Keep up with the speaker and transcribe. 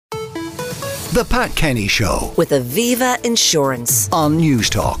The Pat Kenny Show with Aviva Insurance on News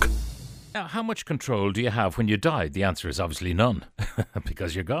Talk. Now, how much control do you have when you die? The answer is obviously none,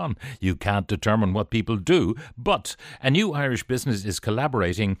 because you're gone. You can't determine what people do. But a new Irish business is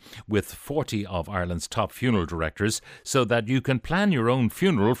collaborating with 40 of Ireland's top funeral directors so that you can plan your own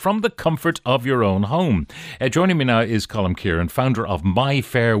funeral from the comfort of your own home. Joining me now is Colm Kieran, founder of My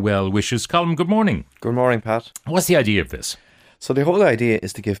Farewell Wishes. Colm, good morning. Good morning, Pat. What's the idea of this? So the whole idea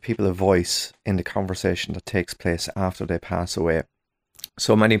is to give people a voice in the conversation that takes place after they pass away.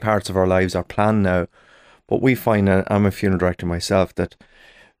 So many parts of our lives are planned now, but we find, and I'm a funeral director myself, that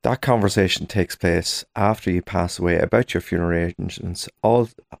conversation takes place after you pass away about your funeral arrangements,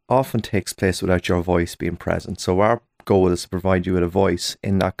 often takes place without your voice being present. So our goal is to provide you with a voice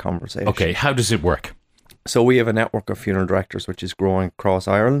in that conversation. Okay, how does it work? So we have a network of funeral directors which is growing across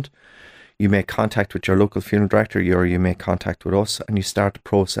Ireland. You make contact with your local funeral director, or you make contact with us, and you start the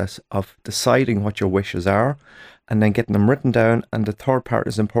process of deciding what your wishes are and then getting them written down. And the third part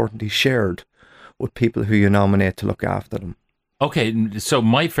is importantly shared with people who you nominate to look after them. Okay, so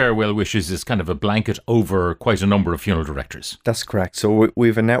My Farewell Wishes is kind of a blanket over quite a number of funeral directors. That's correct. So we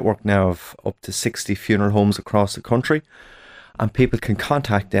have a network now of up to 60 funeral homes across the country, and people can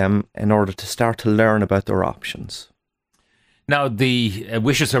contact them in order to start to learn about their options. Now, the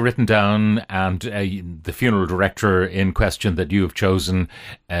wishes are written down, and the funeral director in question that you have chosen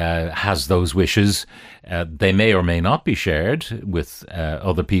has those wishes. They may or may not be shared with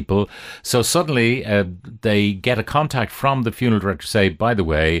other people. So suddenly they get a contact from the funeral director, say, by the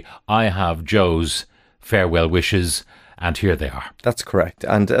way, I have Joe's farewell wishes, and here they are. That's correct.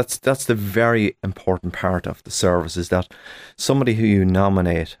 And that's the very important part of the service, is that somebody who you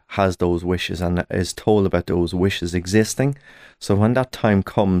nominate has those wishes and is told about those wishes existing. So when that time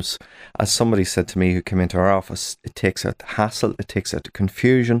comes, as somebody said to me who came into our office, it takes out the hassle, it takes out the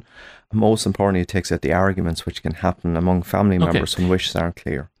confusion, and most importantly, it takes out the arguments which can happen among family members when wishes aren't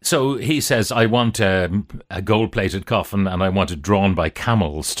clear. So he says, I want a gold-plated coffin and I want it drawn by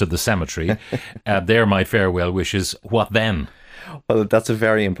camels to the cemetery. They're my farewell wishes. What then? Well, that's a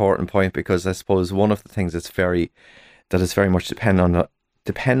very important point, because I suppose one of the things that is very much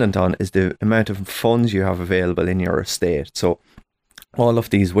dependent on is the amount of funds you have available in your estate. So all of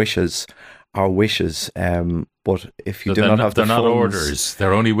these wishes are wishes, but if you do not have the funds, they're not orders,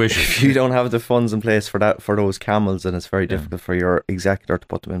 they're only wishes. If you don't have the funds in place for those camels, then it's very difficult for your executor to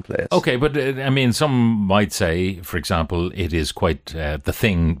put them in place. Okay, but I mean, some might say, for example, it is quite the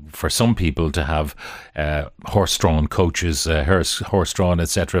thing for some people to have horse-drawn coaches, horse-drawn,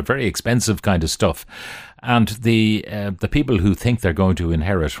 etc., very expensive kind of stuff. And the people who think they're going to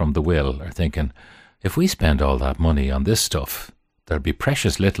inherit from the will are thinking, if we spend all that money on this stuff, there'll be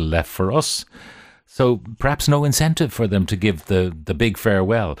precious little left for us. So perhaps no incentive for them to give the big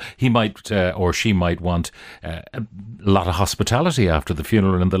farewell. He might or she might want a lot of hospitality after the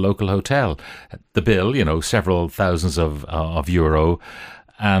funeral in the local hotel. The bill, several thousands of euro.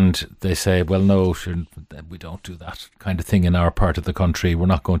 And they say, well, no, we don't do that kind of thing in our part of the country. We're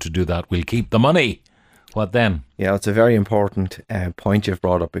not going to do that. We'll keep the money. What then? Yeah, it's a very important point you've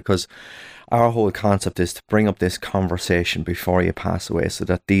brought up, because our whole concept is to bring up this conversation before you pass away, so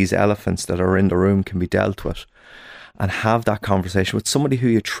that these elephants that are in the room can be dealt with, and have that conversation with somebody who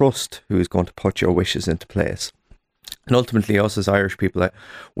you trust, who is going to put your wishes into place. And ultimately, us as Irish people,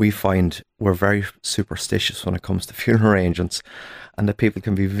 we find we're very superstitious when it comes to funeral arrangements, and that people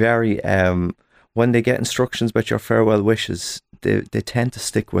can be very, when they get instructions about your farewell wishes, they tend to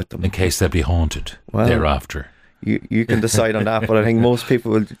stick with them. In case they'll be haunted thereafter. You can decide on that, but I think most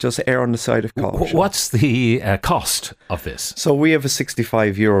people will just err on the side of caution. What's the cost of this? So we have a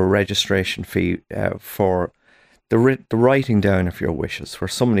 €65 registration fee for the writing down of your wishes, where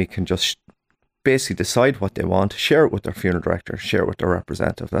somebody can just basically decide what they want, share it with their funeral director, share it with their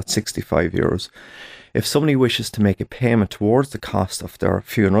representative. That's €65. If somebody wishes to make a payment towards the cost of their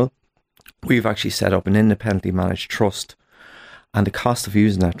funeral, we've actually set up an independently managed trust, and the cost of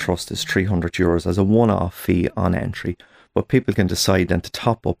using that trust is €300 as a one-off fee on entry. But people can decide then to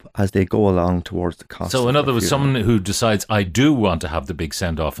top up as they go along towards the cost. So in other words, someone who decides, I do want to have the big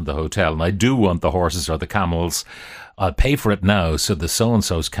send-off in the hotel, and I do want the horses or the camels, I'll pay for it now so the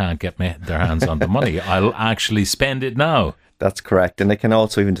so-and-sos can't get their hands on the money. I'll actually spend it now. That's correct. And they can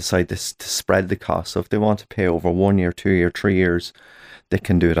also even decide to spread the cost. So if they want to pay over 1 year, 2 year, 3 years, they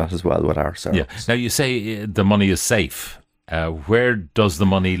can do that as well with our service. Yeah. Now, you say the money is safe. Where does the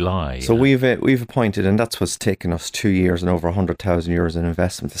money lie? So we've appointed, and that's what's taken us 2 years and over €100,000 in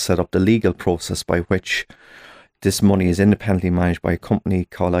investment, to set up the legal process by which this money is independently managed by a company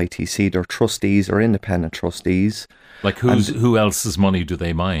called ITC. Their trustees are independent trustees. Like who else's money do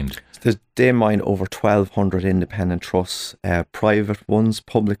they mind? They mine over 1,200 independent trusts, private ones,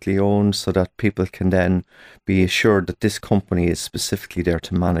 publicly owned, so that people can then be assured that this company is specifically there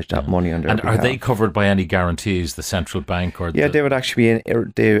to manage that money on their behalf. And are they covered by any guarantees, the central bank? They would actually be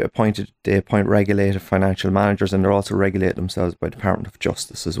they appoint regulated financial managers, and they're also regulated themselves by the Department of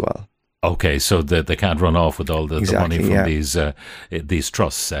Justice as well. Okay, so they can't run off with all the money from these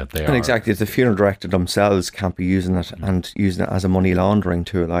trusts out there. And exactly, the funeral director themselves can't be using it and using it as a money laundering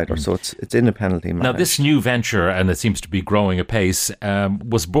tool either. So it's independently managed. Now, this new venture, and it seems to be growing apace,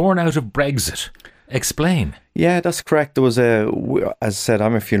 was born out of Brexit. Explain. Yeah, that's correct. There was as I said,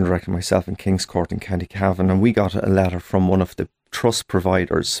 I'm a funeral director myself in Kings Court in County Cavan, and we got a letter from one of the trust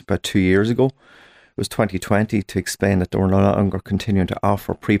providers about 2 years ago. It was 2020, to explain that they were no longer continuing to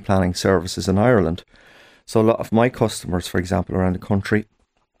offer pre-planning services in Ireland. So a lot of my customers, for example, around the country,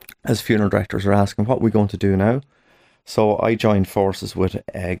 as funeral directors, are asking, what are we going to do now? So I joined forces with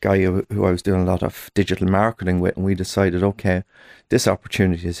a guy who I was doing a lot of digital marketing with, and we decided, okay, this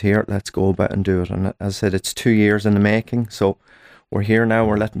opportunity is here, let's go about and do it. And as I said, it's 2 years in the making, so we're here now,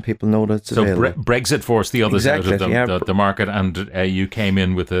 we're letting people know that it's available. So Brexit forced the others out of the market, and you came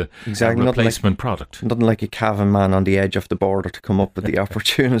in with a replacement product. Nothing like a Cavan man on the edge of the border to come up with the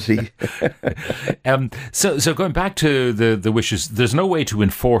opportunity. So going back to the wishes, there's no way to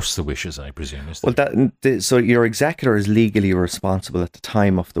enforce the wishes, I presume, is there? Well, so your executor is legally responsible at the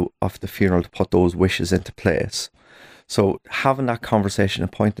time of the funeral to put those wishes into place. So having that conversation,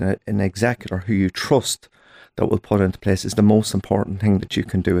 appointing an executor who you trust that will put into place, is the most important thing that you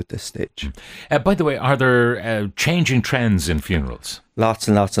can do at this stage. By the way, are there changing trends in funerals? Lots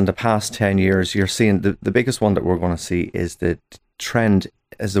and lots. In the past 10 years, you're seeing the biggest one that we're going to see is the trend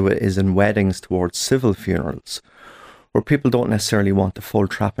as it is in weddings towards civil funerals, where people don't necessarily want the full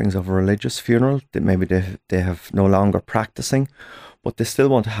trappings of a religious funeral, that maybe they have no longer practicing, but they still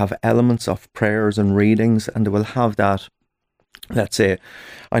want to have elements of prayers and readings, and they will have that. Let's say,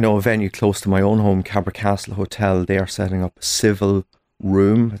 I know a venue close to my own home, Cabra Castle Hotel, they are setting up a civil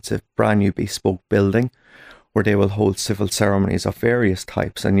room. It's a brand new bespoke building where they will hold civil ceremonies of various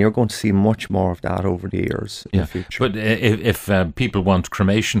types, and you're going to see much more of that over the years in the future. But if people want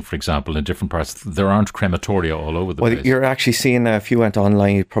cremation, for example, in different parts, there aren't crematoria all over the place. Well, you're actually seeing, if you went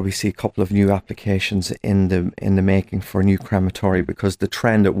online, you'd probably see a couple of new applications in the making for a new crematory, because the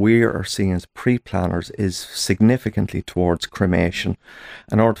trend that we are seeing as pre-planners is significantly towards cremation.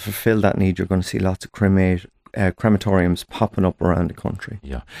 In order to fulfill that need, you're going to see lots of crematoriums popping up around the country.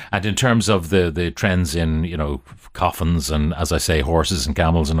 Yeah, and in terms of the trends in coffins and, as I say, horses and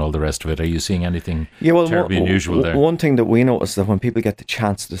camels and all the rest of it, are you seeing anything terribly unusual there? One thing that we notice, that when people get the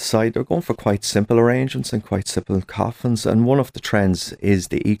chance to decide, they're going for quite simple arrangements and quite simple coffins. And one of the trends is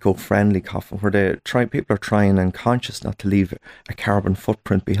the eco-friendly coffin, where people are trying and conscious not to leave a carbon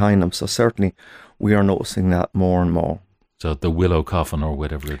footprint behind them. So certainly we are noticing that more and more. So the willow coffin, or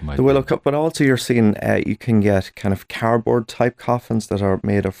whatever it might be. The willow coffin, but also you're seeing you can get kind of cardboard type coffins that are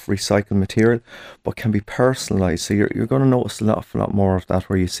made of recycled material, but can be personalised. So you're going to notice a lot more of that,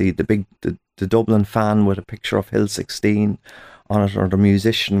 where you see the Dublin fan with a picture of Hill 16 on it, or the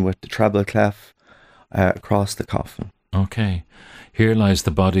musician with the treble clef across the coffin. Okay. Here lies the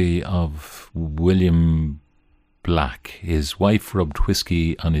body of William Black. His wife rubbed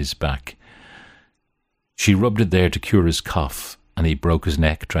whiskey on his back. She rubbed it there to cure his cough, and he broke his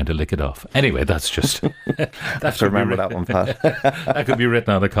neck trying to lick it off. Anyway, that's just... Have to remember that one, Pat. That could be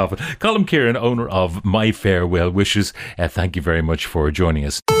written on a coffin. Colm Kieran, owner of My Farewell Wishes, thank you very much for joining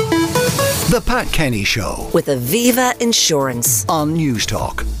us. The Pat Kenny Show with Aviva Insurance on News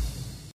Talk.